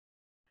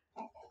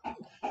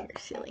You're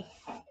silly.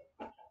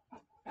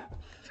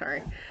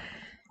 Sorry.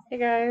 Hey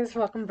guys,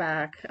 welcome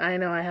back. I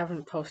know I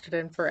haven't posted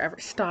in forever.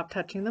 Stop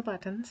touching the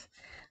buttons.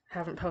 I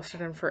haven't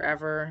posted in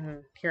forever,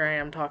 and here I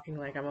am talking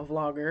like I'm a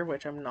vlogger,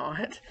 which I'm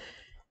not.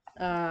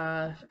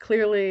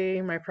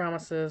 Clearly, my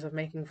promises of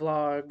making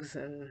vlogs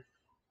and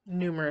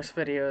numerous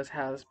videos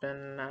has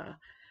been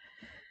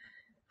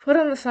put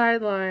on the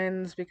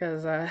sidelines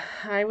because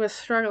I was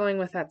struggling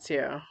with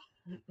Ezio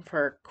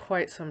for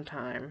quite some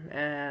time,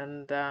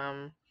 and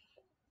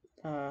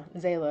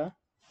Zayla,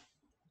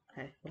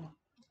 okay, well,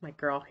 my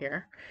girl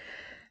here,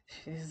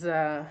 she's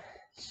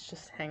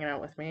just hanging out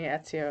with me.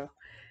 Ezio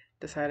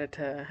decided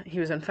he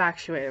was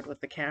infatuated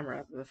with the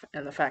camera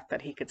and the fact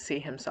that he could see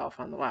himself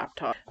on the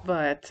laptop.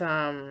 But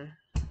I'm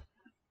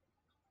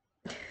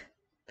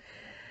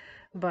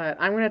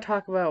going to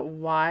talk about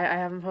why I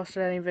haven't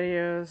posted any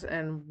videos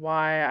and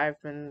why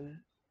I've been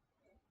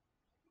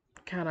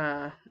kind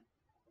of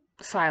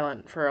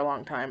silent for a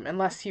long time,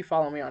 unless you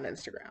follow me on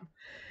Instagram.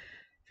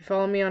 If you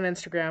follow me on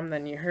Instagram,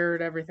 then you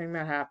heard everything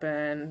that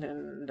happened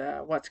and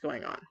what's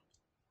going on.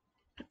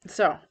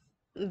 So,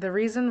 the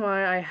reason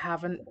why I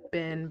haven't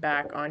been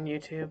back on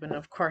YouTube, and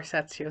of course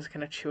Ezio's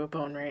gonna chew a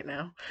bone right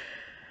now.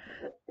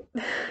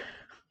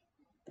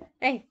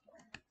 Hey,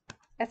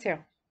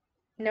 Ezio.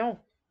 No.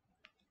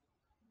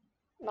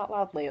 Not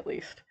loudly, at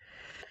least.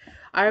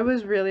 I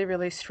was really,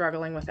 really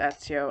struggling with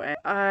Ezio, and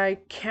I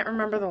can't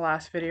remember the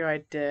last video I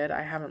did.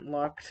 I haven't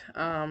looked.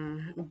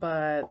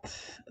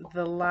 But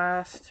the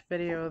last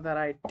video that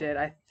I did,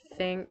 I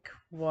think,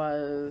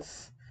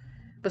 was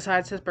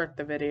besides his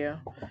birthday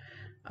video.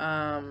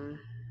 The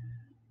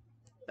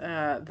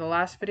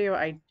last video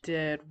I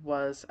did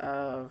was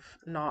of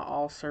not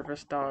all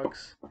service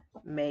dogs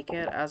make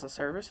it as a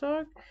service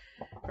dog,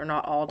 or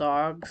not all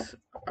dogs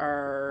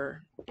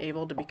are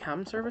able to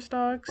become service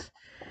dogs.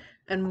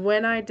 And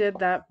when I did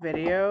that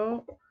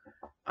video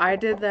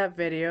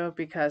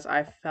because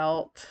I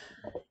felt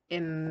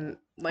in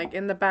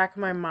the back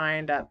of my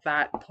mind at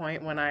that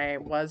point when I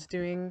was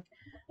doing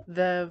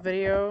the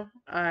video,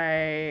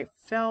 I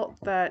felt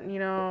that,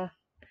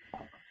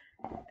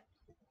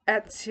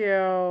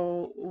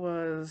 Ezio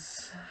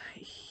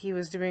he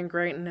was doing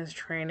great in his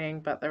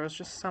training, but there was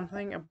just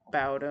something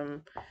about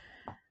him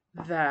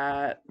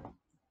that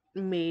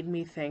made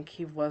me think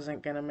he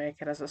wasn't going to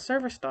make it as a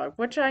service dog,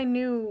 which I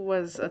knew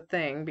was a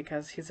thing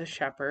because he's a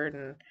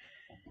shepherd,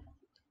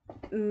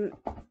 and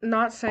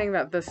not saying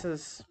that this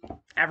is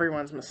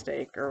everyone's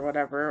mistake or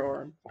whatever,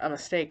 or a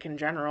mistake in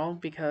general,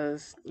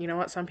 because you know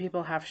what, some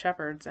people have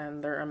shepherds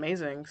and they're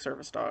amazing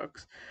service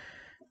dogs.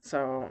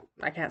 So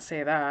I can't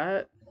say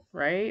that,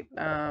 right?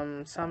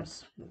 Some,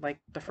 like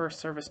the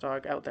first service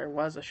dog out there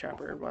was a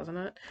shepherd, wasn't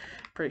it?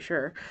 Pretty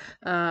sure.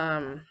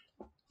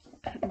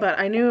 But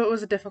I knew it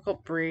was a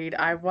difficult breed.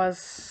 I was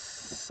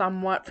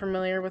somewhat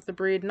familiar with the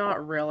breed,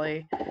 not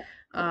really.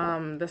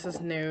 This is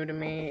new to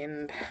me,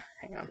 and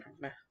hang on, I'm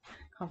gonna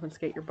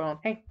confiscate your bone.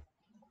 Hey,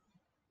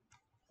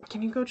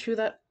 can you go chew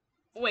that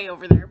way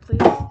over there, please?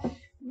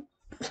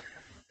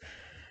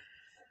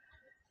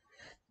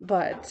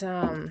 But, show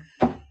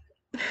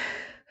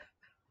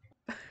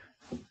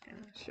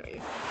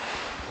you.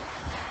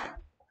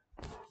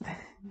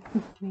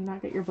 Can you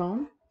not get your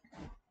bone?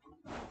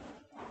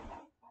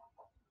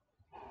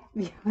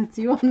 Yeah, it's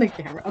you on the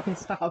camera. Okay,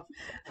 stop.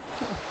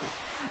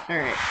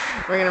 Alright,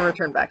 we're gonna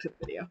return back to the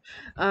video.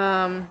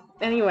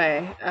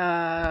 Anyway,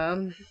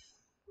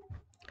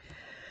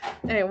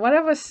 what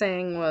I was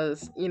saying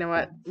was, you know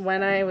what,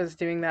 when I was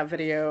doing that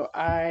video,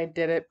 I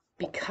did it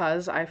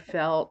because I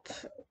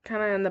felt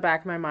kind of in the back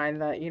of my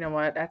mind that, you know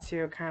what,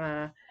 Ezio kind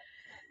of,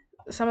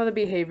 some of the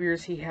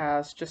behaviors he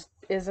has just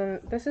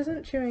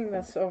isn't chewing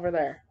this over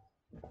there.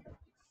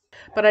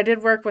 But I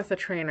did work with a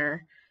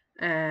trainer,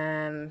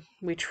 and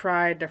we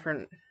tried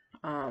different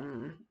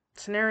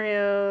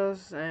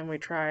scenarios, and we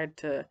tried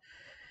to...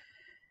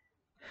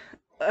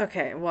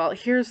 Okay, well,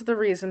 here's the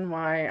reason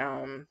why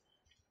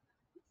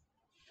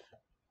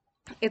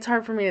it's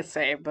hard for me to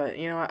say, but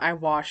you know what, I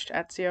washed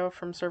Ezio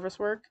from service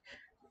work,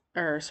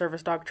 or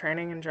service dog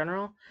training in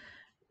general,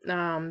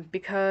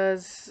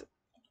 because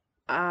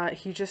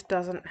he just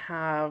doesn't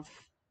have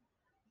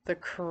the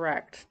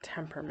correct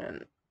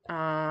temperament.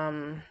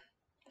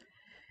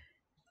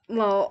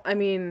 Well, I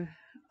mean,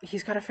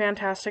 he's got a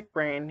fantastic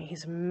brain.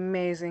 He's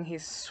amazing.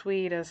 He's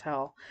sweet as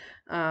hell.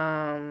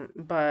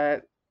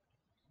 But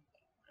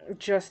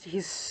just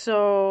he's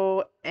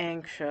so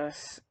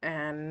anxious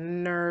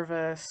and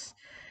nervous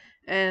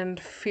and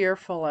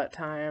fearful at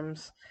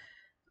times,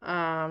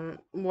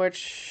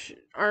 which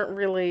aren't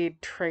really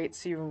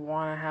traits you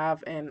want to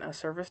have in a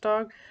service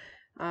dog.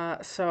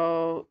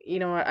 So, you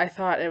know what, I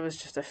thought it was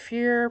just a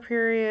fear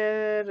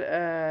period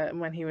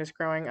when he was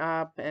growing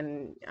up,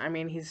 and I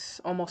mean, he's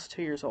almost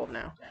 2 years old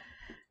now,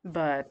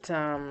 but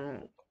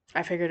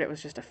I figured it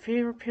was just a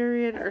fear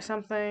period or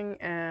something,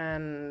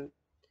 and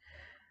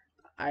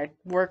I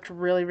worked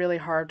really, really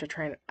hard to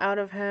train it out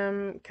of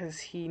him because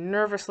he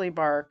nervously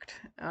barked,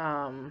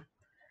 and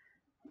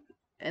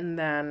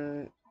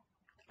then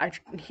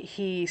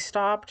he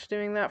stopped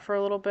doing that for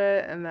a little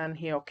bit, and then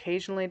he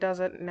occasionally does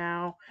it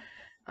now.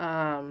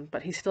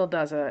 But he still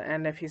does it,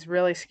 and if he's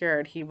really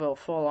scared, he will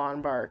full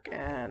on bark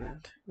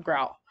and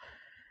growl.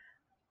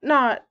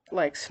 Not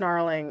like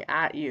snarling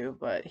at you,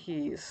 but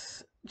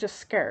he's just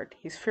scared.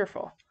 He's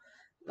fearful.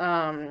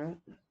 Um,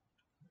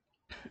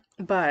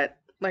 but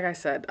like I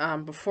said,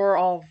 before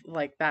all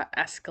like that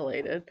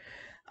escalated,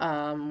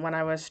 when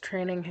I was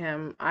training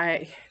him,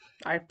 I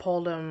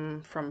pulled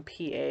him from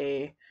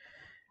PA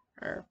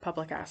or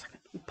public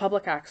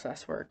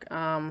access work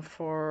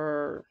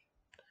for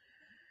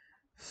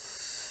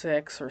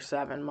 6 or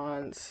 7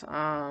 months,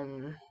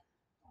 and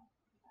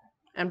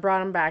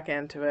brought him back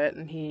into it,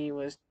 and he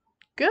was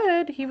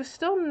good. He was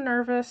still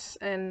nervous,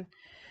 and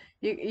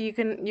you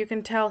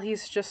can tell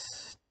he's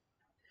just.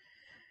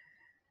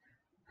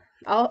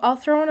 I'll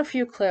throw in a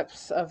few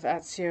clips of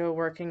Ezio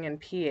working in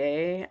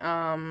PA,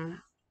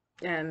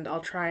 and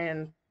I'll try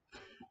and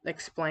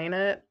explain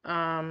it.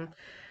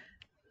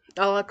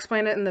 I'll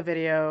explain it in the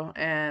video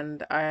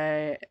and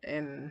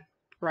in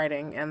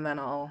writing, and then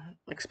I'll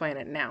explain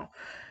it now.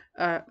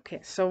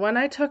 Okay, so when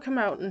I took him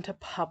out into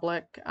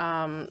public,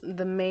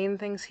 the main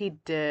things he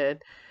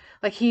did,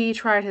 like he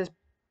tried his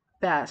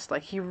best.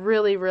 Like he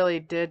really, really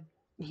did.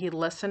 He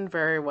listened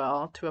very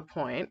well to a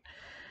point.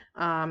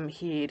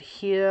 He'd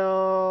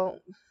heel.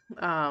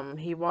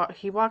 He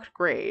walked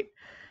great,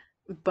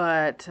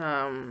 but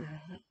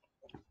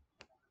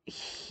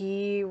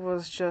he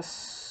was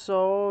just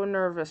so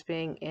nervous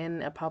being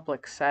in a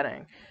public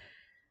setting.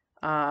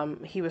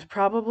 He was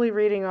probably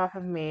reading off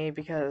of me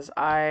because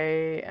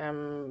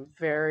I'm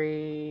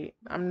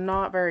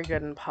not very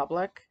good in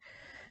public.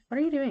 What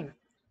are you doing?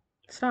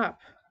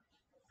 Stop.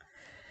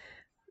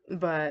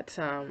 But,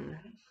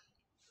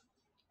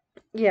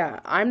 yeah,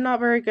 I'm not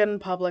very good in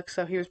public,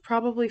 so he was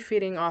probably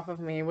feeding off of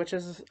me, which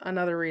is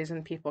another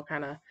reason people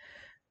kind of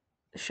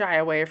shy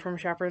away from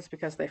shepherds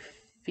because they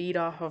feed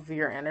off of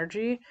your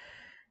energy.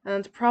 And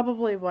that's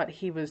probably what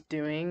he was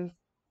doing,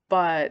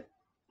 but,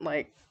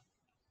 like,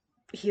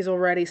 he's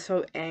already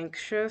so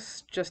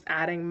anxious, just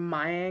adding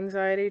my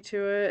anxiety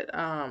to it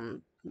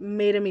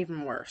made him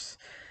even worse.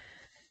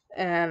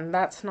 And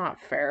that's not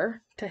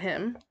fair to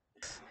him.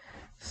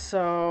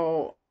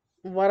 So,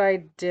 what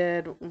I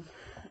did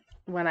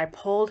when I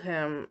pulled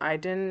him, I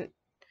didn't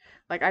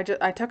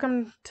I took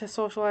him to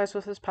socialize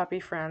with his puppy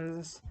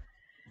friends,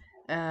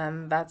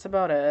 and that's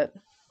about it.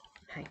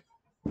 Hi.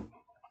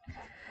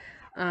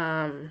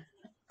 Um,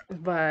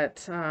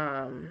 but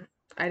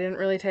I didn't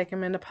really take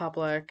him into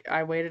public.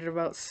 I waited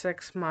about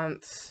 6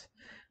 months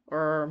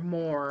or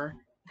more.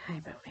 Hi,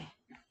 Bobby.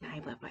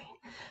 Hi, Bobby.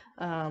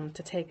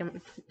 To take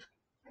him.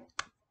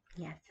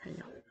 Yeah,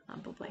 hello,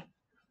 Bobby.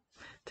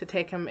 To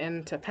take him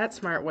into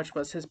PetSmart, which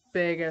was his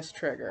biggest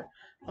trigger.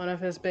 One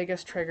of his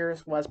biggest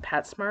triggers was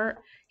PetSmart.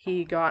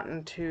 He got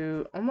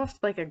into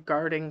almost like a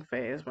guarding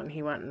phase when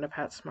he went into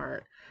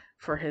PetSmart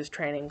for his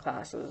training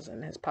classes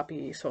and his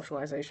puppy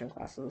socialization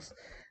classes.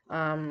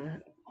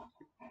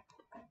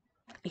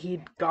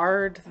 He'd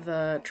guard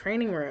the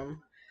training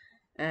room,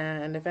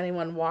 and if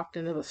anyone walked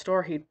into the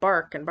store, he'd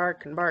bark and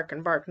bark and bark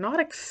and bark. Not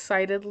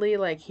excitedly,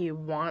 like he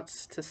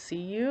wants to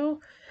see you,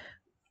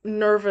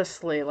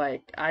 nervously,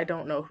 like, I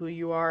don't know who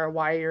you are,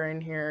 why you're in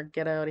here,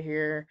 get out of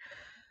here.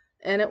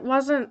 And it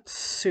wasn't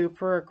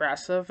super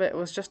aggressive, it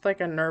was just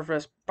like a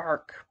nervous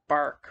bark,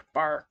 bark,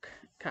 bark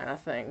kind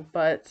of thing.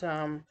 But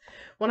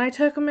when I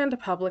took him into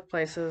public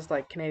places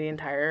like Canadian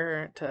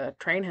Tire to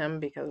train him,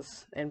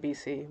 because in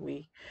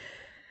BC,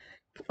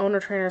 owner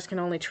trainers can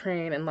only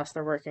train unless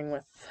they're working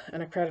with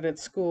an accredited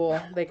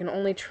school. They can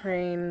only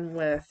train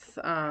with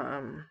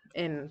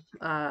in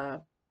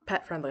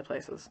pet friendly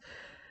places.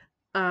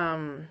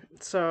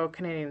 So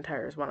Canadian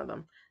Tire is one of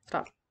them.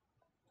 Stop.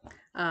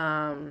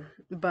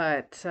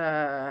 But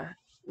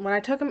when I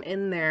took him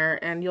in there,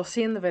 and you'll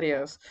see in the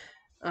videos,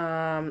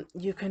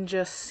 you can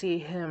just see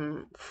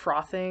him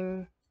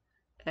frothing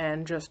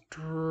and just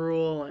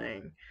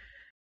drooling.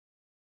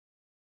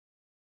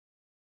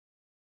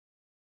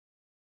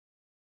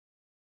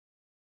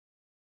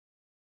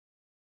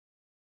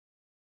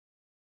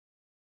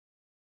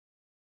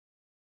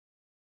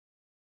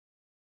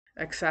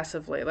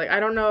 Excessively. Like, I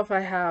don't know if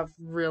I have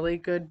really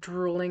good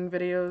drooling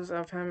videos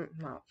of him.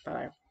 Not that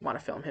I want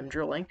to film him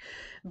drooling,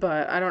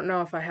 but I don't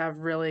know if I have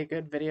really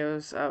good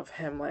videos of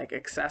him like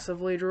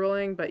excessively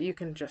drooling, but you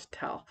can just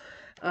tell.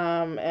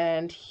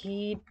 And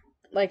he's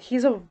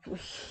a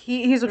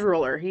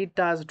drooler. He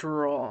does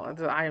drool.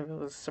 I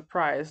was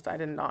surprised. I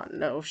did not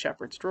know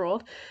shepherds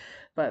drooled,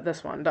 but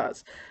this one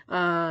does.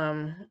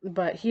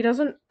 But he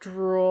doesn't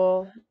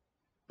drool.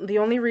 The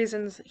only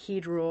reasons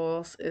he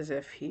drools is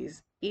if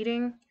he's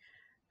eating,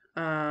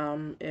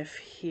 if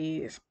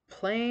he's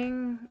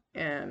playing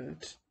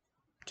and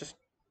just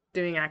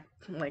doing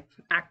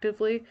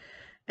actively,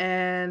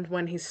 and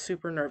when he's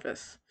super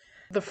nervous.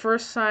 The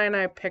first sign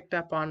I picked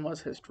up on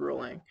was his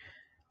drooling.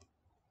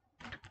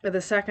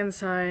 The second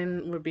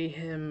sign would be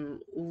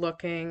him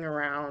looking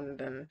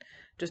around and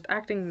just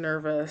acting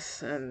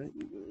nervous and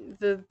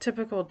the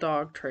typical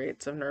dog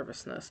traits of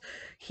nervousness.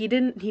 He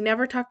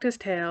never tucked his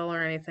tail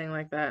or anything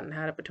like that and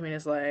had it between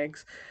his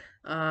legs.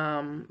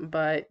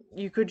 But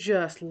you could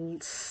just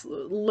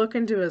look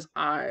into his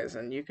eyes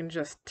and you can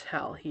just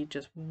tell he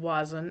just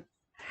wasn't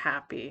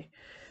happy.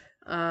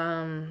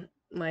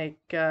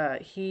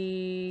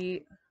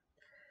 He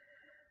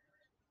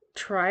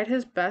tried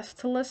his best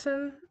to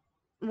listen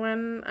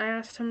when I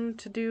asked him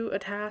to do a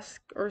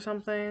task or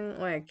something.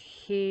 Like,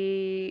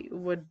 he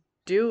would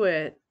do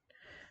it,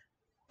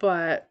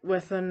 but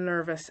with a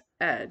nervous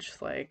edge.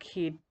 Like,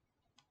 he'd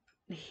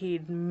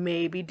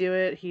maybe do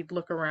it. He'd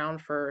look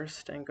around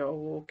first and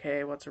go,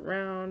 okay, what's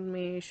around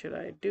me? Should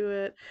I do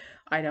it?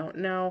 I don't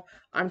know.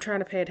 I'm trying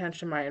to pay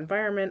attention to my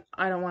environment.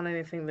 I don't want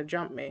anything to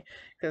jump me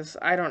because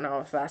I don't know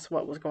if that's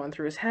what was going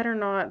through his head or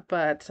not,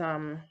 but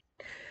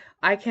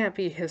I can't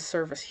be his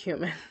service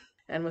human.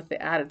 And with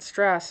the added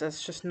stress,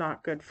 it's just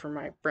not good for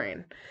my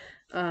brain.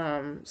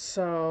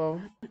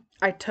 So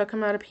I took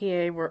him out of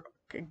PA work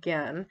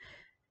again,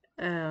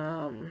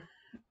 um,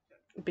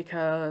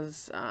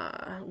 because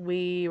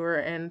we were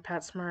in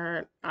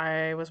PetSmart.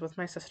 I was with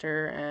my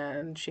sister,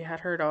 and she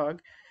had her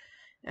dog,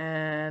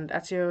 and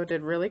Ezio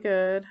did really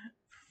good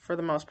for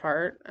the most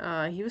part.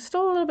 He was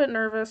still a little bit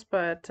nervous,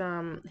 but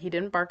he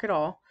didn't bark at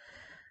all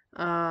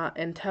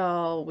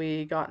until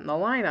we got in the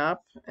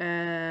lineup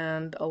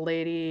and a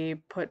lady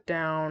put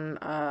down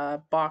a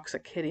box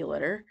of kitty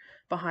litter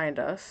behind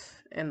us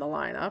in the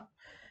lineup,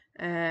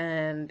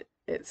 and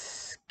it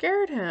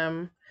scared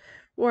him.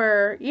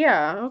 Where,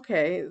 yeah,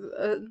 okay,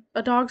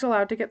 a dog's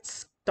allowed to get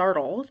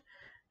startled,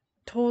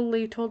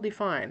 totally, totally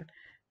fine.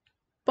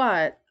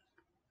 But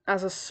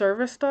as a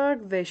service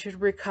dog, they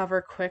should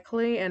recover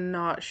quickly and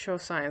not show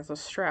signs of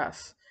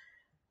stress.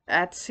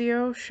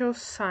 Ezio showed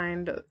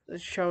signs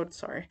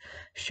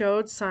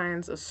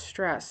of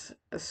stress.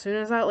 As soon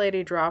as that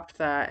lady dropped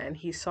that and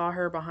he saw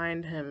her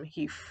behind him,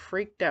 he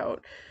freaked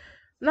out.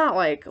 Not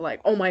like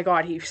oh my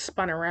god, he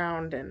spun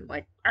around and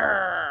like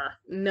Arr!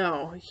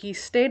 No, he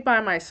stayed by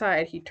my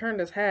side. He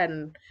turned his head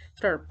and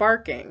started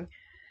barking,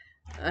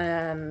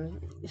 and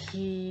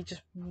he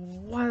just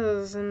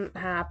wasn't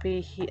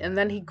happy. And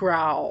then he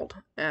growled,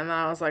 and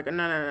I was like, no,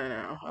 no, no,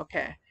 no.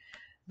 Okay,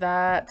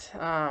 that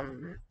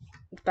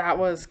that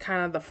was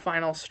kind of the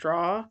final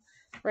straw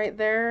right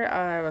there.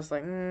 I was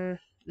like,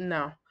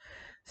 no.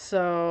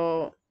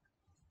 So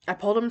I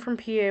pulled him from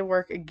PA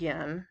work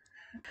again.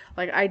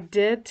 Like, I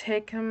didn't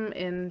take him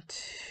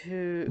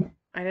into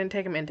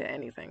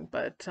anything,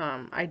 but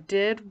I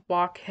did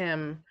walk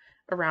him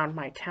around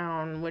my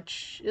town,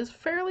 which is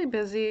fairly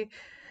busy.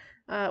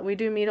 We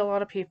do meet a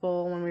lot of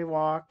people when we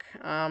walk.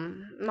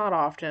 Not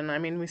often. I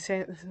mean, we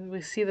see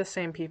the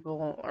same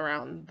people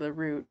around the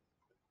route.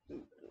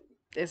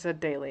 It's a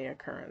daily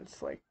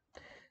occurrence. Like,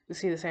 we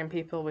see the same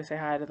people, we say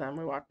hi to them,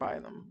 we walk by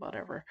them,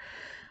 whatever.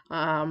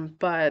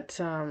 But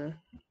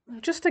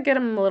just to get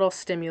them a little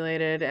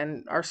stimulated,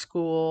 and our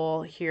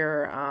school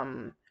here,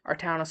 our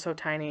town is so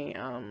tiny.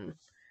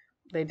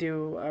 They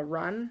do a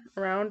run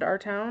around our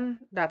town.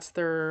 That's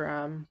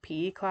their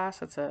PE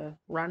class. It's a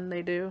run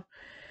they do.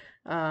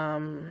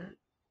 Um,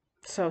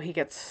 so he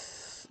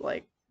gets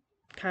like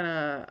kind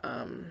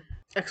of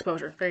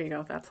exposure. There you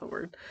go. That's the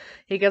word.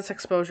 He gets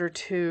exposure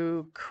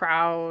to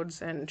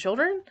crowds and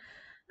children.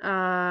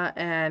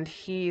 And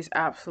he's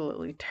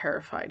absolutely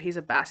terrified. He's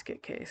a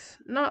basket case.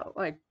 Not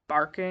like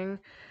barking,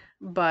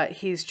 but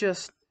he's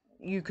just,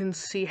 you can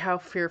see how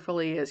fearful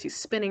he is. He's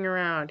spinning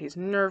around. He's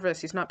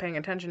nervous. He's not paying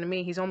attention to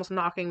me. He's almost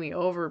knocking me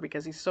over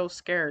because he's so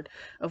scared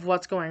of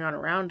what's going on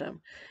around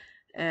him.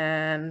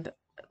 And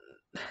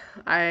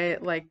I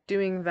like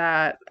doing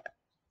that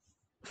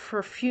for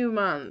a few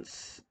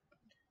months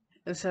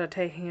instead of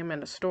taking him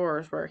into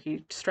stores where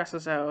he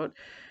stresses out.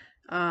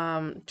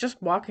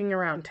 Just walking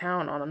around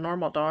town on a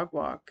normal dog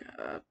walk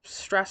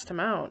stressed him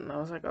out, and I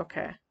was like,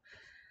 okay.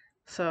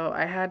 So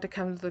I had to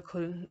come to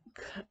the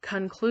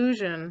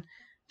conclusion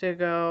to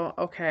go,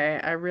 okay,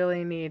 I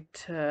really need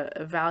to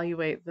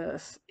evaluate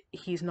this.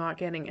 He's not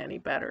getting any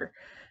better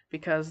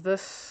because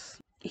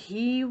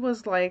he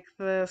was like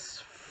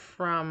this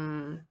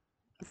from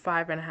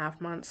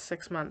 5.5 months,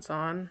 6 months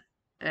on,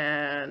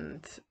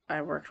 and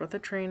I worked with a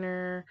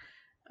trainer.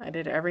 I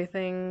did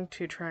everything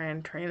to try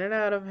and train it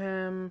out of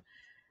him.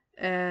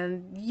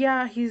 And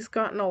yeah, he's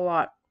gotten a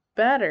lot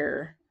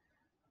better,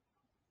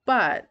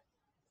 but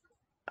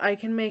I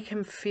can make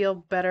him feel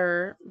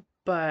better,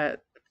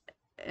 but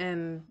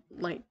and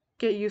like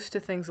get used to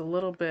things a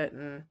little bit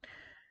and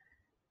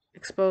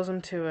expose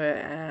him to it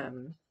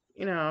and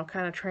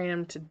kind of train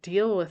him to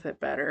deal with it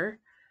better.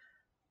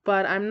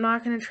 But I'm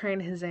not going to train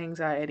his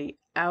anxiety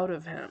out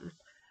of him.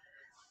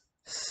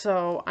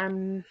 So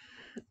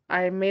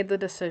I made the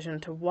decision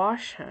to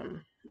wash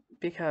him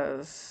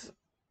because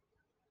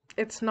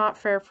it's not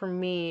fair for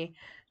me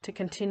to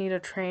continue to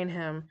train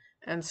him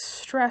and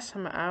stress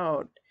him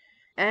out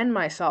and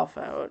myself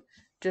out,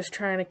 just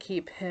trying to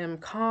keep him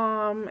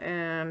calm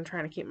and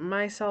trying to keep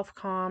myself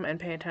calm and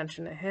pay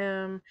attention to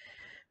him,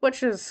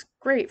 which is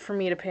great for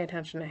me to pay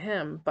attention to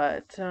him,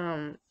 but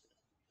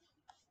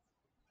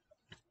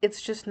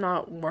it's just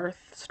not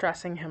worth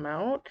stressing him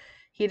out.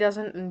 He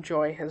doesn't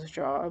enjoy his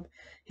job.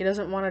 He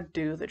doesn't want to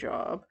do the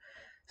job.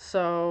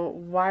 So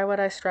why would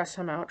I stress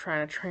him out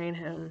trying to train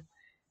him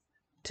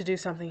to do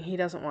something he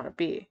doesn't want to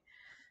be?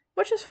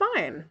 Which is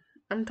fine.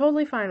 I'm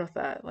totally fine with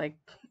that. Like,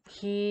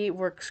 he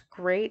works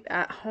great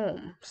at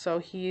home. So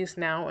he's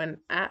now an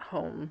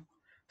at-home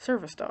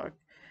service dog.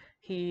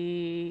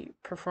 He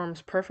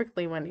performs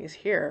perfectly when he's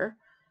here.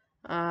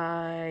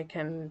 I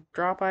can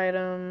drop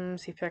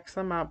items, he picks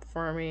them up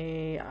for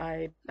me.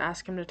 I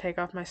ask him to take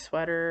off my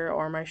sweater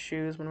or my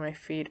shoes when my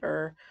feet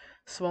are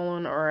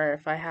swollen, or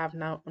if I have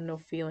no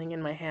feeling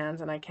in my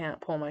hands and I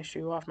can't pull my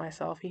shoe off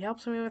myself. He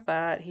helps me with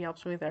that. He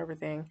helps me with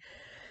everything.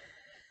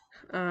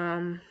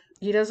 Um,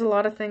 he does a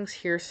lot of things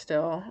here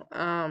still.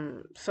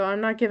 So I'm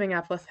not giving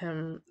up with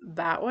him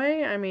that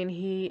way. I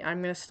mean,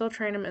 I'm gonna still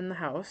train him in the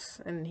house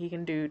and he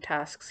can do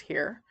tasks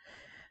here.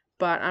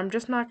 But I'm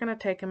just not gonna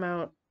take him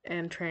out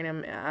and train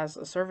him as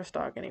a service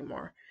dog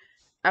anymore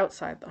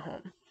outside the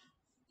home.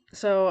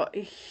 So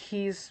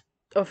he's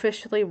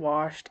officially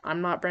washed. I'm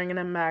not bringing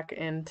him back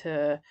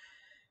into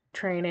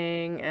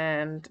training,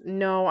 and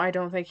no, I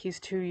don't think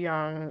he's too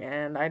young,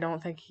 and I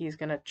don't think he's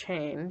gonna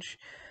change.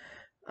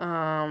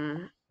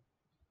 Um,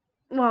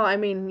 well, I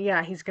mean,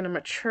 yeah, he's gonna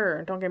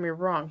mature. Don't get me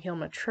wrong, he'll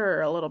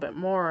mature a little bit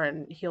more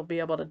and he'll be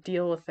able to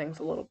deal with things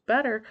a little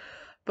better,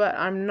 but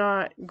I'm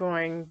not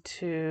going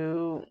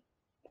to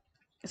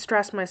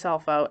stress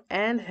myself out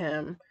and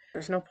him.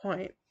 There's no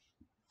point.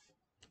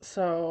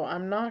 So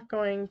I'm not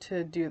going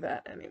to do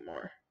that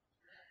anymore.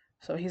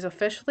 So he's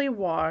officially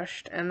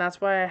washed, and that's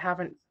why I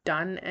haven't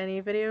done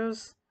any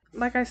videos.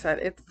 Like I said,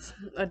 it's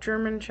a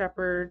German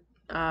Shepherd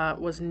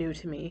was new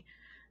to me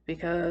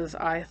because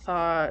I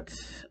thought,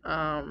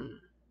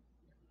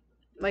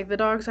 like the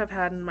dogs I've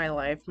had in my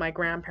life, my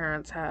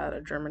grandparents had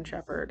a German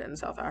Shepherd in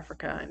South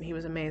Africa, and he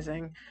was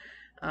amazing.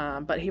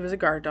 But he was a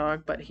guard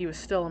dog, but he was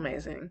still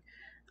amazing.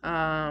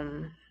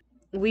 Um,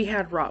 we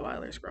had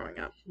Rottweilers growing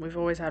up. We've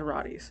always had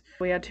Rotties.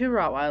 We had two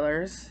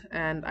Rottweilers,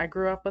 and I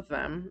grew up with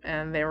them,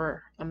 and they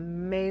were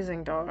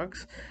amazing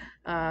dogs.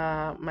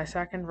 My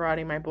second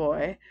Rottie, my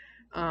boy,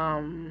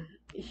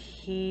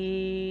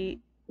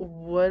 he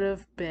would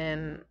have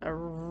been a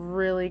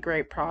really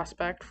great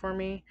prospect for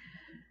me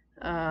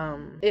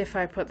if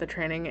I put the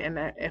training in,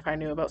 if I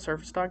knew about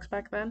service dogs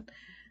back then.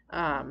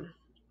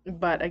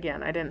 But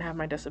again, I didn't have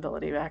my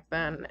disability back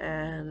then,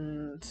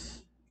 and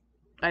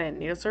I didn't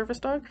need a service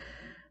dog.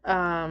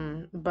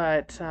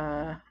 But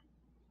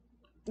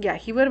yeah,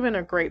 he would have been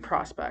a great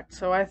prospect.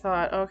 So I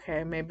thought,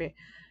 okay, maybe.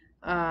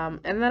 And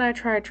then I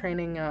tried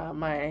training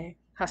my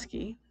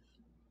husky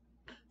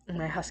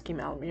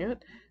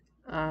Malamute.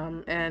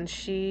 And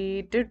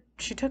she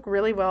took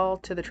really well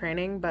to the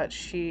training, but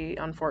she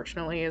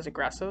unfortunately is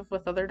aggressive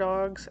with other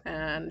dogs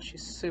and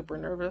she's super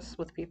nervous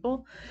with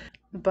people.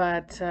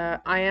 But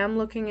I am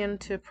looking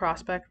into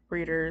prospect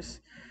breeders.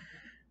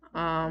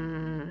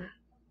 Um,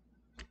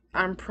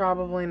 I'm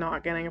probably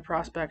not getting a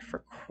prospect for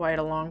quite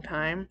a long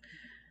time,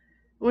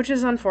 which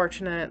is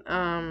unfortunate,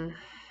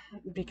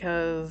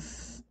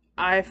 because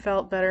I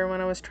felt better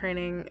when I was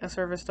training a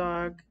service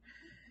dog,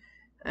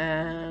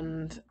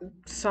 and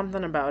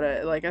something about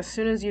it, like as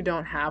soon as you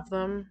don't have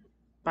them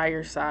by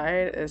your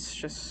side, it's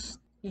just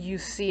you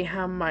see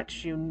how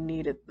much you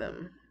needed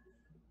them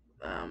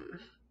um,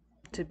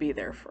 to be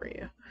there for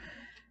you.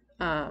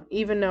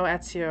 Even though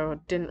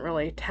Ezio didn't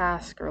really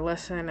task or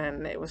listen,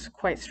 and it was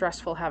quite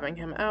stressful having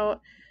him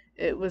out,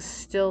 it was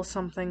still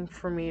something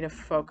for me to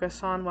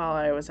focus on while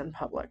I was in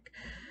public.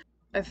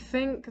 I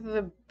think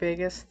the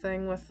biggest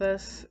thing with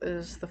this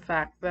is the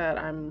fact that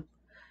I'm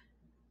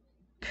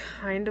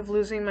kind of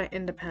losing my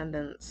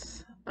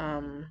independence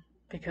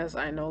because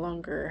I no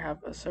longer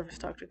have a service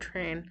dog to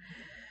train,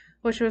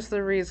 which was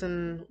the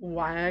reason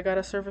why I got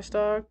a service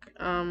dog.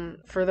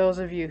 For those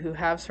of you who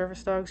have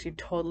service dogs, you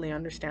totally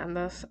understand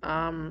this.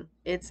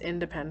 It's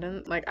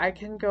independent. Like, I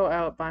can go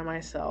out by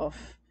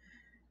myself.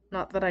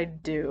 Not that I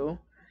do,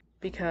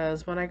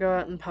 because when I go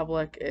out in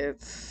public,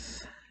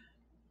 it's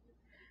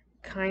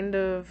kind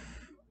of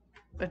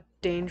a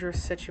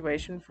dangerous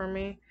situation for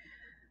me.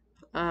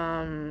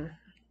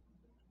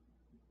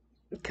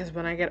 Because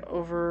when I get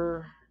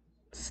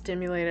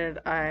overstimulated,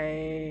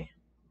 I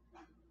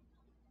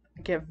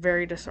get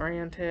very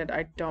disoriented.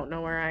 I don't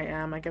know where I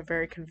am. I get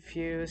very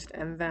confused,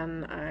 and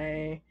then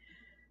I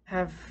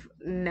have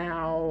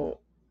now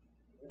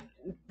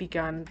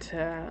begun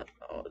to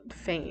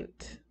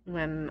faint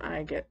when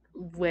I get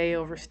way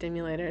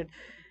overstimulated,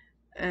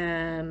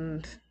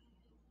 and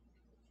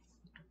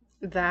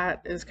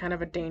that is kind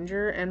of a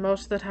danger. And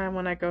most of the time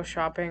when I go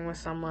shopping with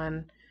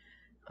someone,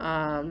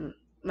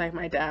 like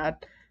my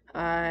dad,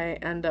 I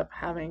end up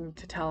having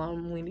to tell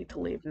him we need to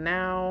leave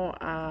now.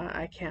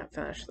 I can't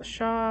finish the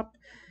shop,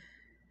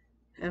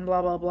 and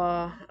blah blah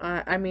blah.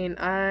 I mean,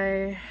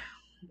 I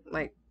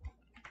like,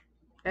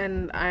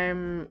 and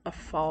I'm a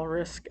fall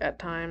risk at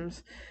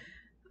times.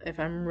 If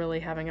I'm really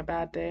having a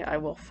bad day, I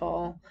will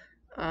fall.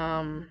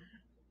 Um,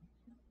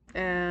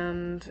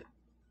 and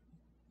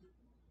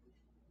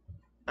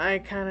I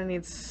kind of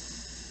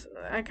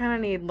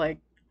need like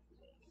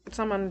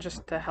someone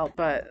just to help,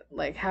 but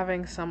like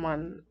having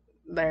someone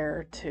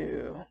there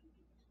to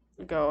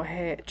go,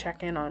 hey,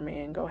 check in on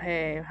me and go,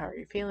 hey, how are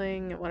you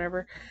feeling,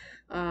 whatever,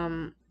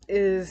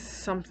 is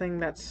something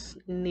that's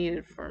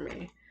needed for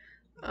me.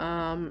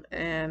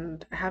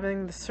 And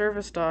having the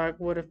service dog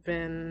would have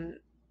been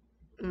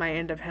my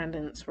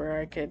independence, where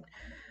I could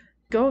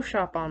go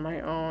shop on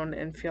my own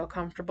and feel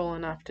comfortable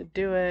enough to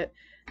do it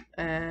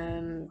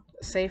and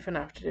safe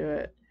enough to do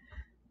it.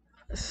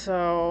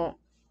 So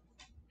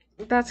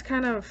that's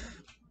kind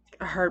of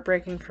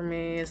heartbreaking for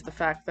me, is the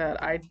fact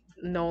that I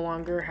no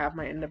longer have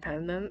my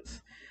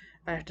independence.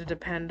 I have to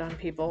depend on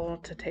people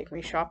to take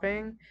me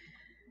shopping.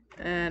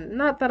 And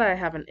not that I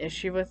have an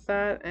issue with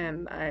that,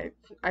 and I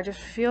just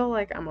feel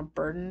like I'm a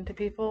burden to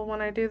people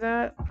when I do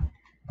that.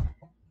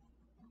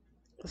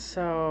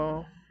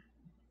 So,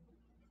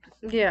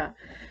 yeah,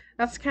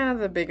 that's kind of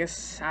the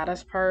biggest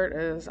saddest part,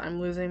 is I'm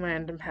losing my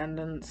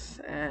independence,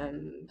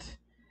 and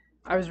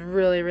I was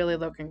really really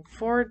looking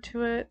forward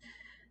to it,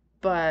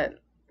 but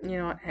you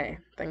know what? Hey,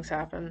 things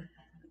happen.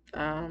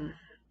 Um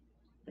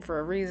for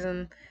a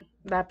reason.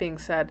 That being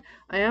said,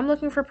 I am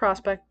looking for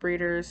prospect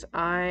breeders.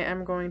 I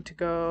am going to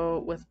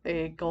go with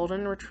a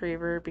golden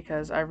retriever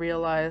because I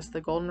realize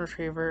the golden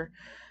retriever,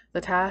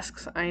 the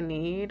tasks I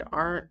need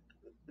aren't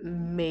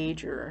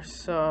major.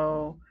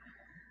 So,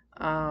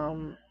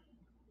 um,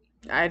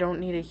 I don't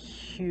need a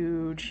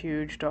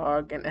huge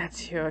dog, and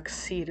Ezio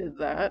exceeded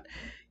that.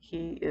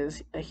 He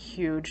is a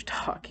huge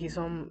dog. He's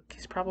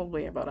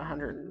probably about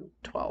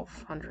 112,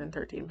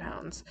 113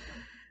 pounds,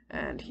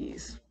 and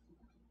he's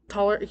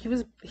taller.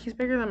 He's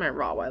bigger than my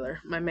Rottweiler.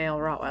 My male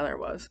Rottweiler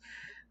was.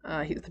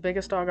 He's the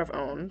biggest dog I've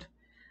owned.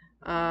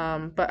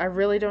 But I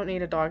really don't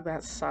need a dog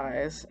that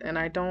size, and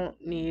I don't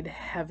need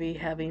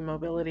heavy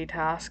mobility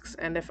tasks.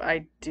 And if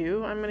I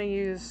do, I'm gonna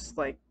use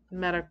like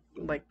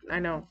like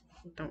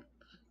don't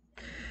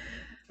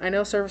I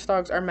know service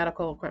dogs are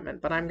medical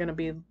equipment, but I'm gonna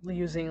be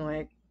using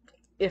like,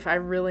 if I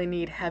really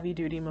need heavy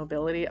duty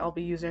mobility, I'll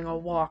be using a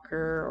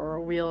walker or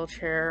a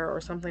wheelchair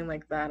or something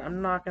like that.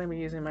 I'm not gonna be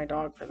using my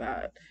dog for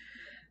that.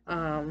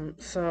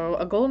 So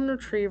a golden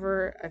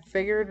retriever, I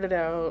figured it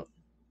out,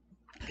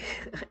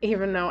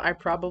 even though I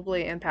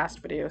probably in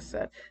past videos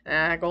said,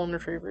 golden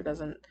retriever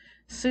doesn't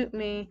suit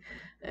me,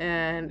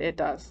 and it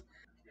does.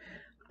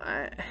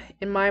 I,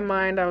 in my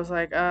mind, I was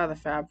like, the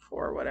Fab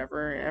Four,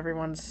 whatever.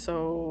 Everyone's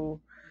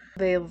so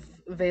they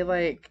they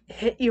like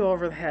hit you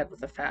over the head with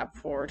the Fab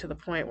Four to the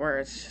point where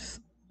it's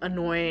just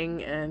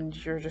annoying, and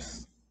you're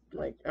just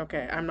like,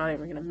 okay, I'm not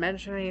even gonna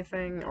mention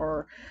anything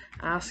or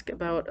ask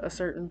about a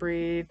certain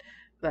breed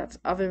that's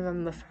other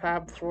than the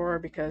Fab Four,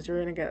 because you're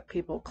gonna get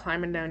people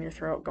climbing down your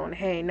throat going,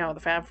 hey, no, the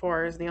Fab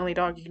Four is the only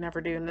dog you can ever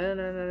do. No,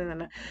 no, no, no,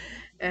 no.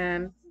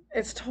 And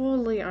it's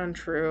totally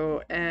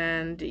untrue.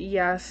 And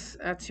yes,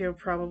 Ezio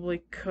probably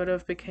could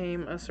have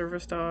became a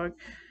service dog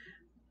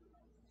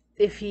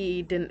if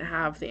he didn't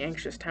have the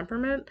anxious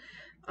temperament.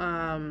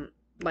 Um,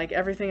 like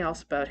everything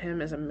else about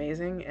him is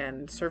amazing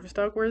and service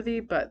dog worthy,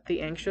 but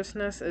the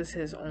anxiousness is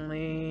his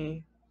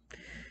only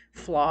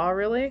flaw,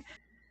 really.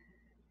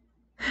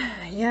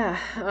 Yeah.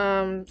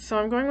 So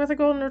I'm going with a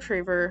golden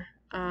retriever.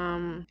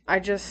 I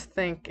just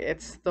think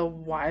it's the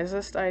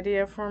wisest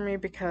idea for me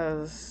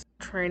because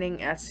training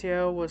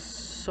Ezio was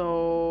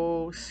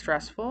so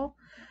stressful,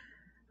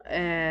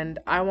 and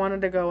I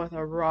wanted to go with a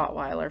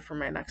Rottweiler for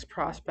my next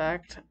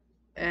prospect,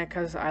 and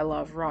because I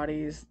love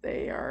Rotties,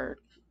 they are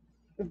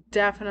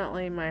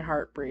definitely my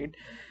heart breed.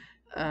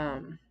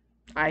 Um,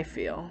 I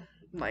feel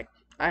like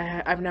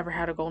I've never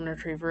had a golden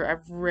retriever.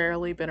 I've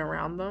rarely been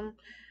around them.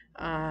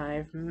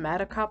 I've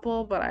met a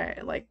couple, but I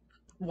like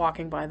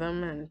walking by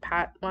them and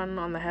pat one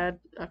on the head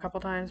a couple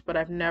times, but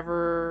I've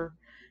never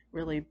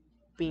really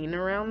been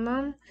around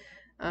them.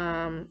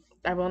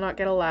 I will not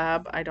get a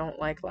lab. I don't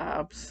like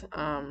labs.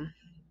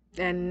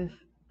 And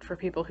for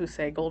people who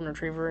say golden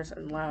retrievers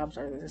and labs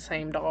are the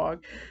same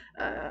dog,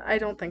 I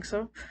don't think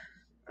so.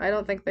 I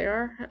don't think they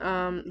are.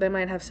 They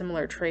might have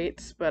similar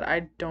traits, but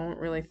I don't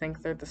really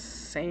think they're the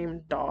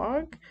same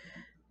dog.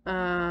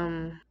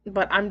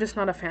 But I'm just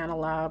not a fan of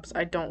labs.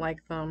 I don't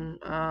like them.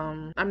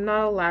 I'm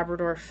not a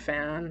Labrador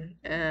fan,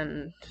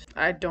 and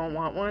I don't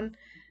want one.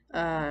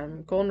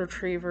 Golden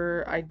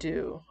Retriever, I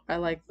do. I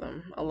like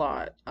them a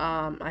lot.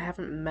 I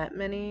haven't met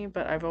many,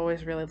 but I've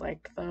always really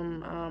liked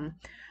them.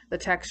 The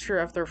texture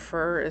of their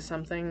fur is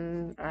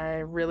something I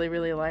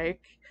really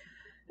like.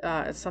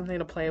 It's something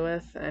to play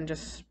with and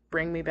just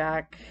bring me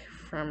back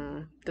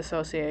from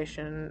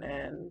dissociation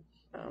and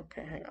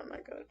okay, hang on, my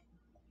good.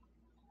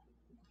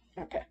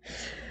 Okay.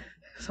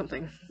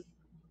 Something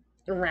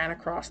ran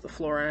across the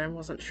floor and I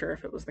wasn't sure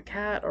if it was the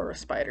cat or a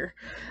spider.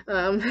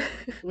 Um,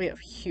 we have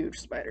huge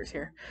spiders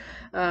here.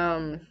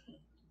 Um,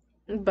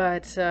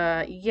 but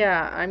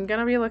yeah, I'm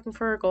gonna be looking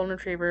for a golden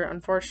retriever.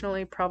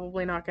 Unfortunately,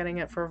 probably not getting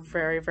it for a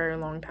very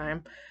long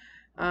time.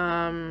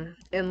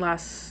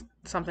 Unless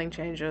something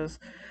changes.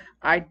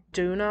 I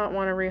do not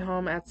want to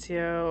rehome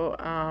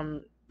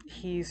Ezio.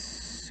 he's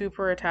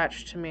super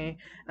attached to me,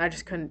 and I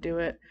just couldn't do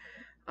it.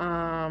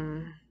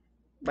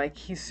 Like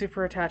he's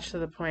super attached to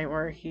the point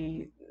where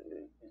he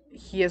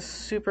has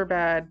super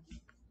bad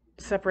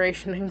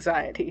separation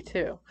anxiety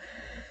too.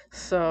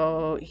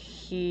 So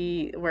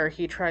where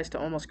he tries to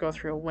almost go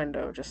through a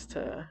window just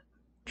to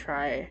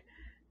try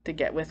to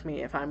get with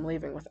me if I'm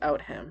leaving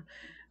without him.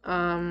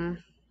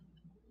 Um,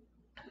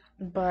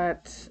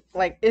 but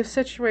like if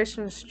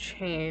situations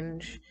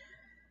change,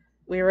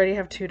 we already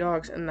have 2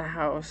 dogs in the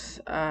house.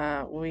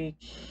 We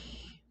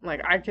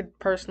like I could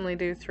personally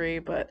do 3,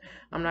 but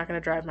I'm not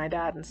gonna drive my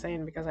dad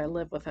insane because I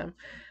live with him.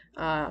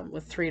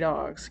 With 3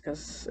 dogs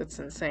because it's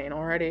insane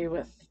already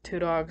with 2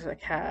 dogs, a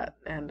cat,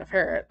 and a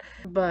ferret.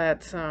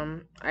 But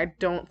I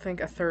don't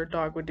think a third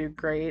dog would do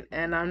great,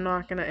 and I'm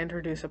not gonna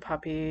introduce a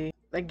puppy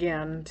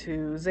again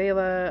to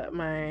Zayla,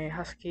 my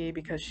husky,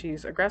 because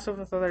she's aggressive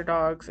with other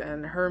dogs,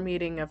 and her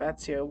meeting of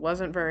Ezio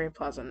wasn't very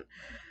pleasant.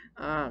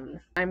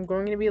 I'm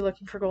going to be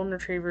looking for golden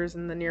retrievers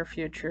in the near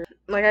future.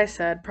 Like I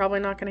said, probably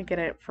not going to get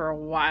it for a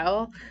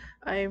while.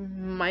 I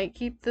might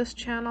keep this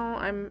channel.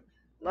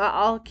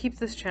 I'll keep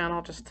this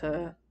channel just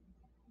to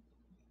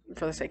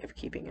for the sake of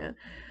keeping it.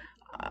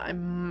 I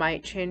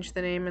might change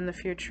the name in the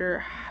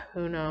future.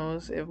 Who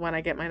knows when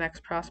I get my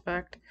next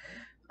prospect.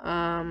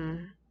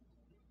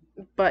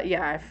 But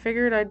yeah, I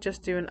figured I'd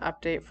just do an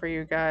update for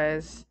you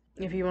guys.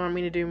 If you want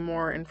me to do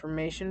more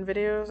information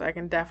videos, I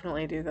can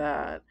definitely do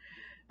that.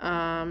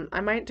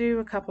 I might do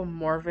a couple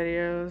more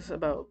videos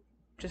about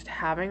just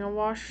having a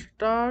wash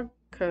dog,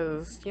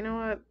 because you know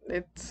what?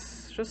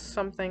 It's just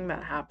something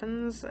that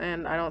happens,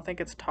 and I don't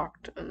think it's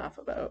talked enough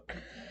about.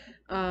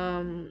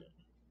 Um,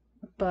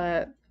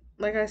 but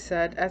like I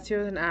said,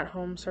 Ezio is an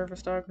at-home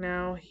service dog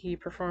now. He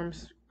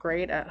performs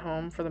great at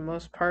home for the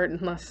most part,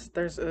 unless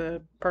there's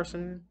a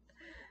person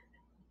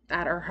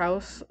at our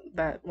house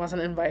that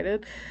wasn't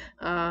invited.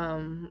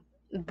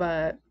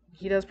 But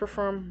he does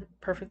perform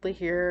perfectly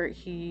here.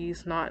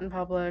 He's not in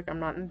public. I'm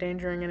not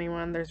endangering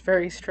anyone. There's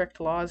very strict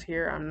laws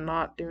here. I'm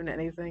not doing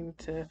anything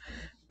to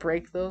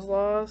break those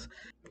laws.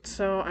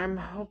 So I'm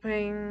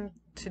hoping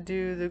to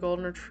do the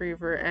golden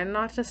retriever, and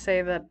not to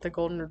say that the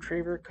golden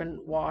retriever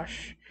couldn't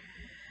wash.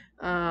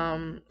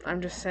 I'm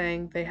just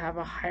saying they have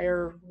a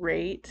higher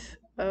rate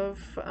of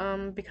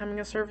becoming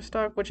a service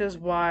dog, which is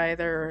why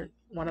they're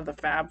one of the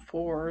Fab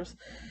Fours,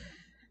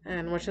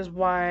 and which is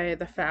why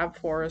the Fab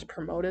Four is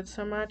promoted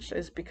so much,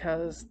 is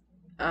because,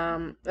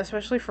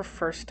 especially for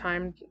first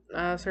time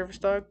service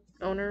dog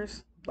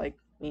owners like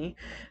me,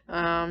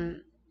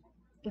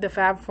 the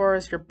Fab Four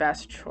is your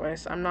best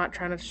choice. I'm not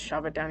trying to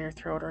shove it down your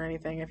throat or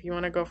anything. If you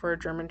want to go for a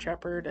German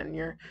Shepherd and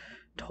you're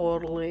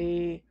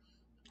totally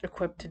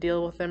equipped to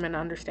deal with them and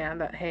understand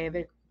that, hey,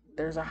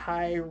 there's a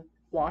high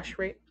wash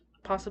rate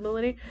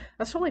possibility,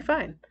 that's totally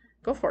fine.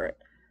 Go for it.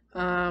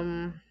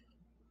 Um,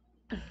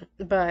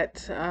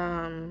 but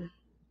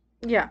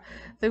yeah,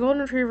 the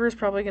golden retriever is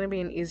probably going to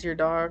be an easier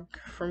dog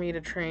for me to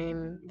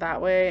train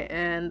that way,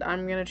 and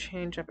I'm going to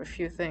change up a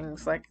few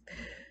things. Like,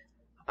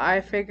 I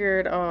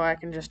figured, oh, I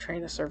can just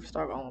train a service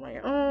dog all on my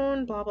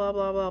own, blah blah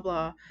blah blah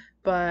blah.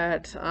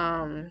 But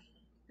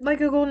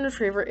like a golden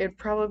retriever, it'd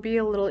probably be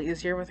a little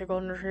easier with a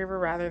golden retriever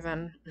rather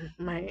than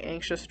my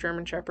anxious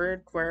German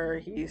Shepherd, where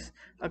he's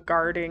a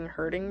guarding,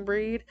 herding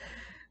breed,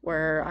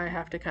 where I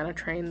have to kind of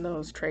train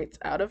those traits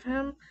out of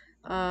him.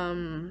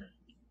 Um,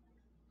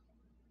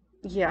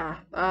 yeah,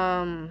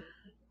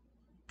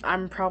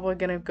 I'm probably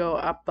gonna go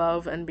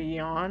above and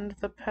beyond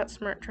the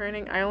PetSmart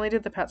training. I only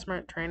did the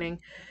PetSmart training.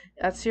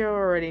 Ezio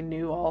already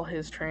knew all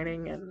his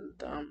training,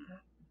 and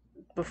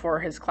before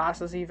his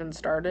classes even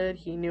started,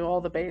 he knew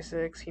all the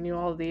basics. He knew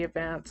all the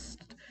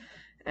advanced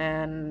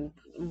and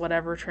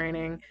whatever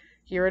training.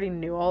 He already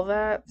knew all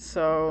that,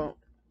 so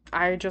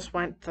I just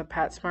went to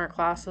PetSmart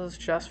classes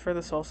just for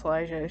the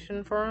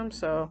socialization for him.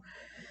 So,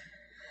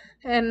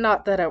 and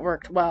not that it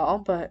worked well,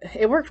 but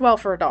it worked well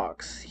for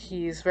dogs.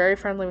 He's very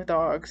friendly with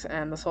dogs,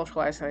 and the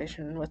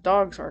socialization with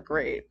dogs are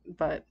great.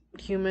 But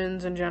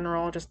humans in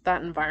general, just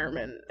that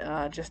environment,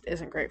 just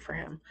isn't great for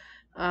him.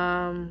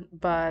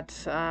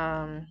 But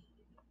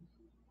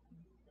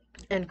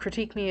and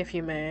critique me if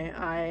you may,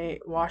 I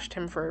washed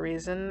him for a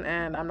reason,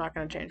 and I'm not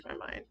going to change my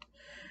mind.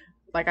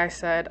 Like I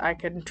said, I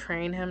could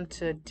train him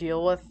to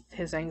deal with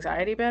his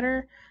anxiety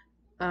better,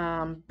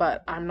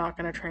 but I'm not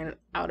going to train it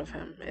out of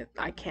him.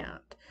 I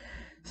can't.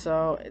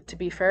 So, to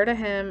be fair to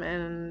him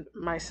and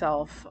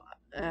myself,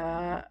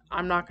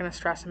 I'm not going to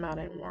stress him out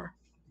anymore.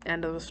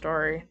 End of the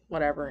story.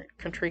 Whatever.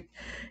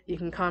 You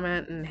can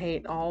comment and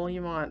hate all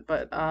you want,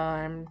 but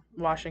I'm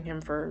washing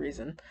him for a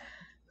reason.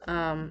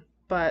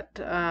 But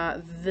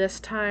this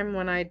time,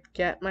 when I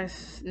get my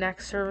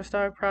next service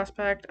dog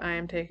prospect, I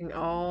am taking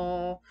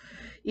all.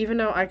 Even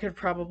though I could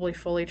probably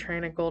fully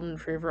train a golden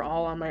retriever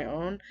all on my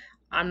own,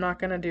 I'm not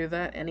going to do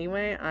that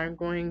anyway. I'm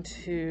going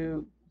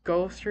to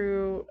go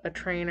through a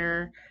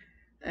trainer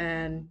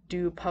and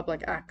do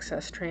public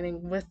access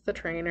training with the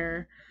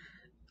trainer,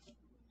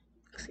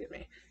 excuse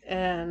me,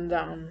 and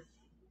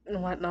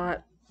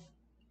whatnot.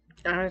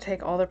 I'm going to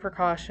take all the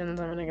precautions.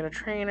 I'm going to get a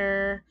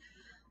trainer,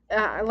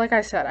 like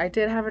I said, I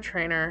did have a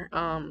trainer,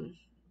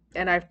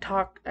 and I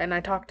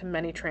talked to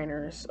many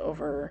trainers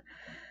over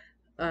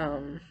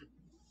um,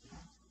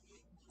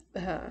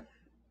 uh,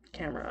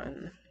 camera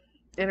and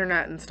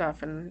internet and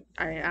stuff, and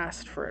I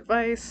asked for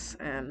advice,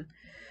 and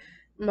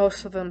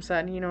most of them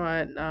said, you know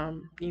what,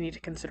 you need to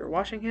consider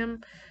washing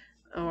him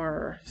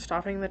or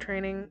stopping the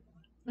training,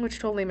 which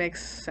totally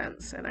makes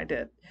sense, and I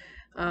did.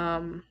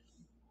 Um,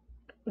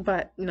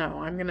 but no,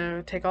 I'm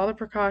gonna take all the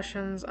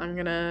precautions. I'm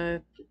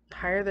gonna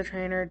hire the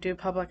trainer, do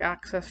public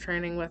access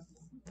training with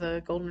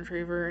the golden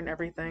retriever and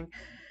everything.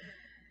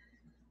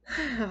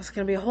 It's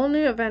gonna be a whole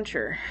new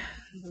adventure,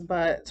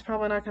 but it's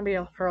probably not gonna be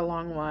for a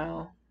long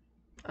while,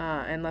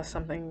 unless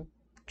something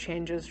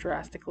changes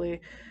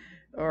drastically,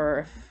 or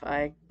if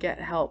I get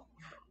help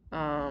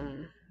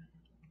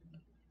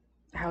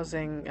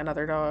housing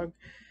another dog,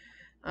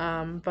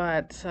 or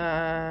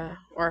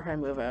if I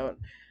move out.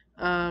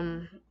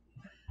 Um,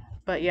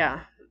 but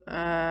yeah,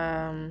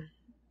 I'm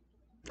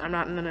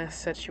not in a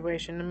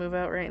situation to move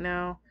out right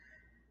now,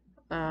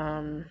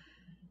 um,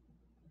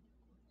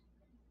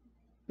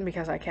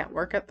 because I can't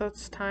work at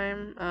this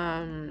time,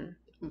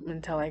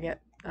 until I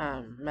get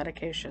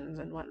medications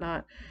and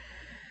whatnot,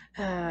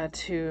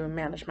 to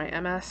manage my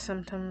MS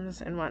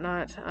symptoms and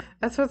whatnot.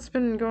 That's what's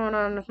been going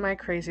on with my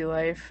crazy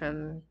life,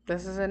 and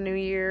this is a new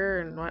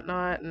year and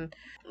whatnot, and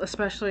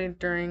especially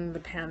during the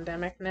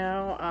pandemic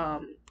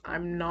now,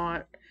 I'm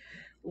not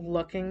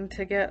looking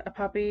to get a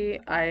puppy.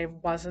 I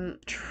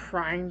wasn't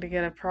trying to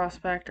get a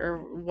prospect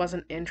or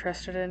wasn't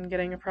interested in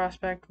getting a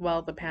prospect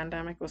while the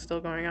pandemic was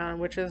still going on,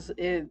 which is,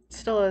 it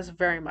still is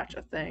very much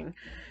a thing.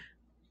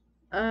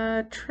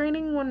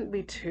 Training wouldn't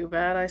be too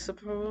bad, I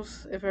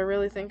suppose, if I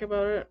really think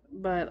about it,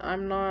 but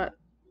I'm not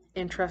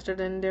interested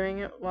in doing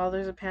it while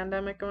there's a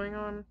pandemic going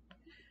on.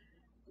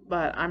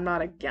 But I'm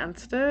not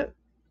against it.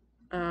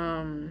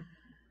 Um,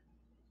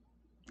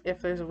 if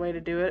there's a way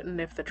to do it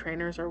and if the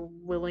trainers are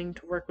willing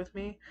to work with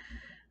me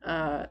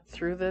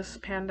through this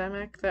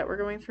pandemic that we're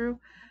going through.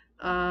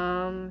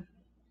 Um,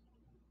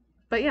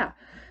 but yeah,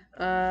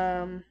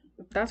 um,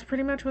 that's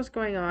pretty much what's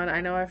going on.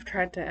 I know I've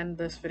tried to end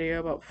this video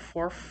about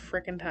 4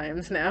 freaking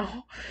times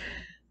now.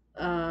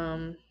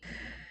 Um,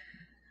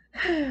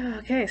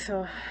 okay,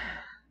 so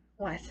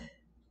what?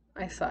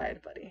 I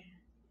sighed, buddy.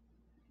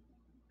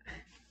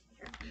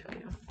 Here, I'll show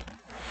you.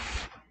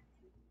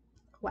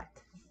 What?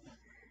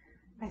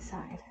 I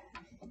sighed.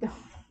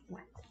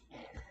 What?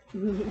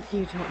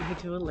 You don't need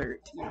to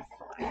alert. You're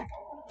fine.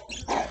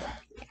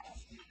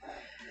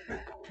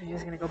 I'm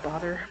just gonna go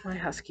bother my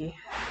husky.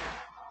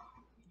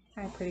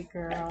 Hi, pretty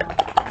girl.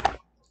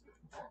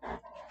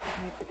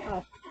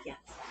 Oh, yes.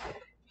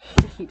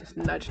 He just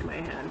nudged my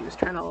hand. He was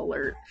trying to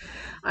alert.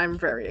 I'm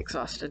very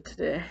exhausted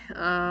today.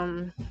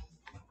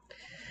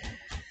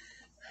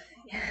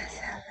 Yes,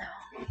 hello.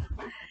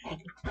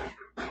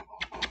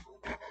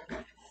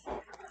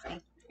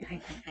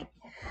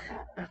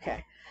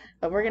 Okay,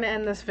 but we're gonna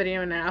end this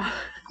video now.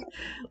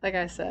 Like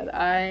I said,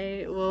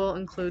 I will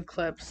include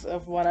clips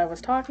of what I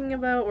was talking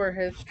about where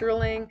he's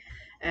drooling,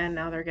 and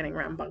now they're getting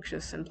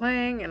rambunctious and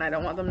playing, and I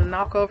don't want them to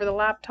knock over the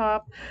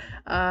laptop.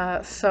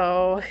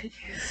 So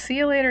see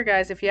you later,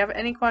 guys. If you have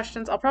any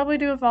questions, I'll probably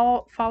do a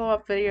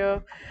follow-up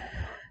video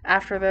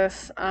after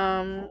this.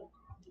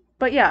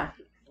 But yeah,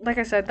 like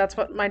I said, that's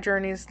what my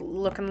journey's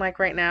looking like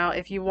right now.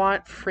 If you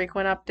want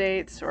frequent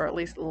updates, or at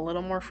least a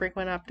little more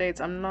frequent updates,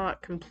 I'm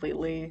not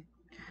completely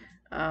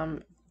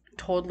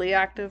totally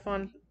active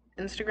on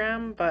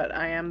Instagram, but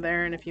I am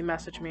there, and if you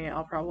message me,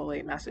 I'll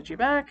probably message you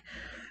back.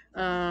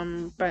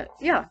 But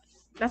yeah,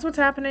 that's what's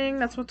happening.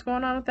 That's what's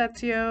going on with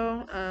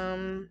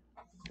Ezio.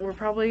 We're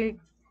probably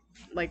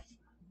like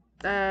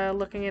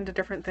looking into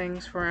different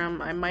things for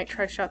him. I might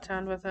try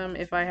Shutdown with him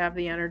if I have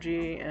the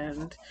energy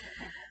and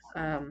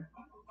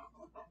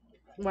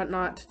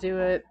whatnot to do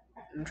it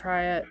and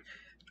try it.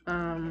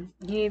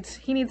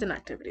 He needs an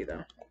activity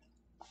though.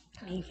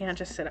 He can't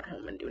just sit at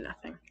home and do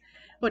nothing,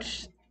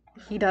 which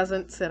he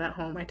doesn't sit at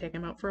home. I take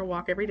him out for a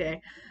walk every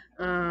day,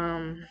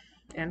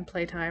 and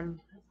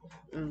playtime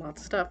and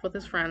lots of stuff with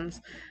his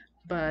friends.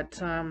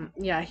 But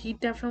yeah, he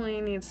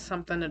definitely needs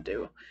something to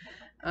do.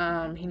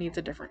 He needs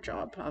a different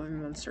job other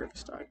than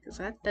service dog, because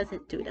that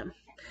doesn't do him.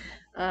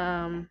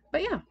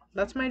 But yeah,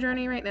 that's my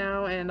journey right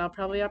now, and I'll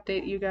probably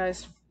update you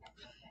guys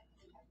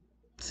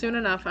soon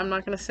enough. I'm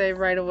not going to say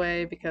right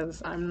away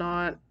because I'm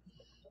not...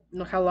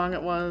 Look how long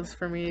it was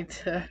for me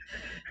to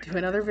do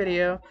another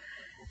video.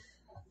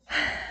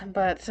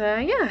 But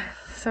yeah,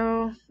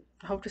 so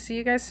hope to see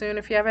you guys soon.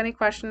 If you have any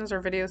questions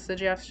or video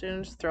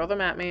suggestions, throw them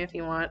at me if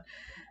you want.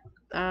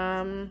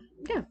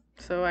 Yeah,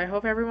 so I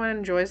hope everyone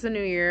enjoys the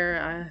new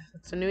year.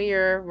 It's a new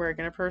year. We're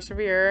going to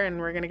persevere, and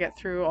we're going to get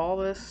through all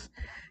this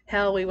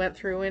hell we went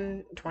through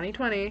in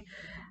 2020.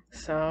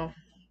 So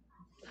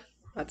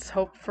let's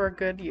hope for a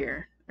good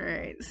year. All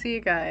right, see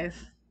you guys.